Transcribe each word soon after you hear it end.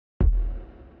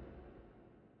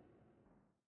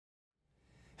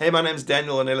Hey, my name's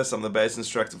Daniel Ornelas. I'm the bass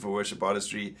instructor for Worship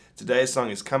Artistry. Today's song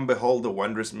is Come Behold the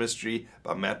Wondrous Mystery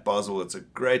by Matt Boswell. It's a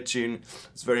great tune.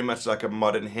 It's very much like a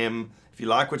modern hymn. If you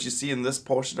like what you see in this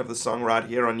portion of the song right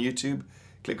here on YouTube,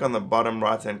 click on the bottom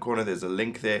right hand corner. There's a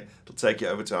link there. It'll take you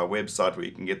over to our website where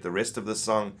you can get the rest of the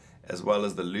song as well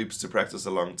as the loops to practice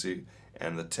along to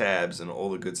and the tabs and all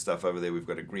the good stuff over there. We've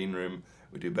got a green room.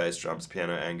 We do bass, drums,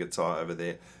 piano and guitar over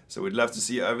there. So we'd love to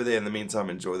see you over there. In the meantime,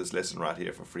 enjoy this lesson right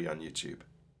here for free on YouTube.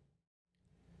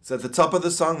 So at the top of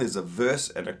the song, there's a verse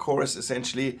and a chorus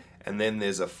essentially, and then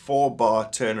there's a 4-bar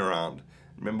turnaround.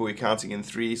 Remember, we're counting in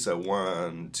 3, so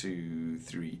 1, 2,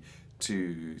 3,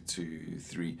 2, 2,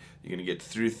 3. You're going to get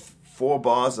through 4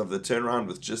 bars of the turnaround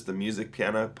with just the music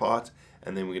piano part,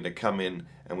 and then we're going to come in,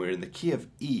 and we're in the key of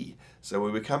E. So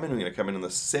when we come in, we're going to come in on the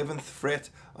 7th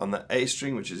fret on the A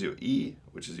string, which is your E,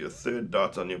 which is your 3rd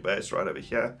dot on your bass right over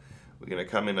here. We're going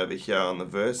to come in over here on the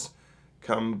verse,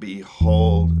 come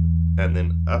behold, and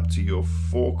then up to your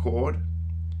 4 chord,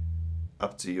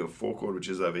 which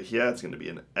is over here. It's going to be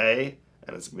an A,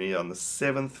 and it's going to be on the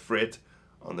 7th fret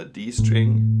on the D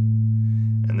string,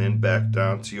 and then back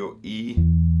down to your E,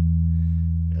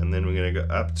 and then we're going to go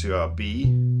up to our B,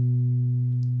 and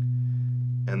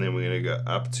then we're going to go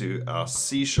up to our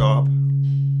C sharp,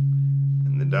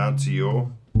 and then down to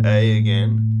your A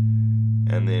again,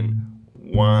 and then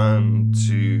 1,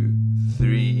 2,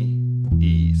 3,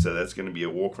 E. So that's going to be a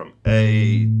walk from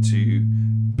A to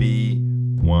B,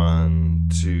 1,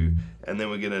 2, and then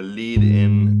we're going to lead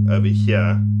in over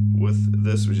here with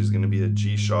this, which is going to be a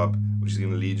G sharp, which is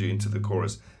going to lead you into the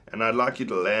chorus. And I'd like you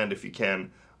to land, if you can,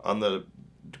 on the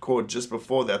chord just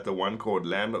before that, the 1 chord,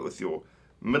 land it with your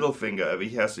middle finger over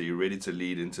here, so you're ready to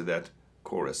lead into that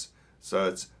chorus. So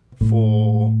it's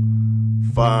 4,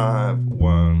 5,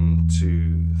 1,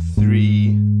 2,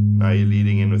 3. Now you're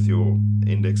leading in with your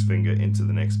index finger into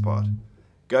the next part.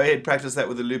 Go ahead, practice that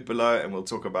with the loop below, and we'll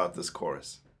talk about this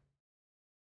chorus.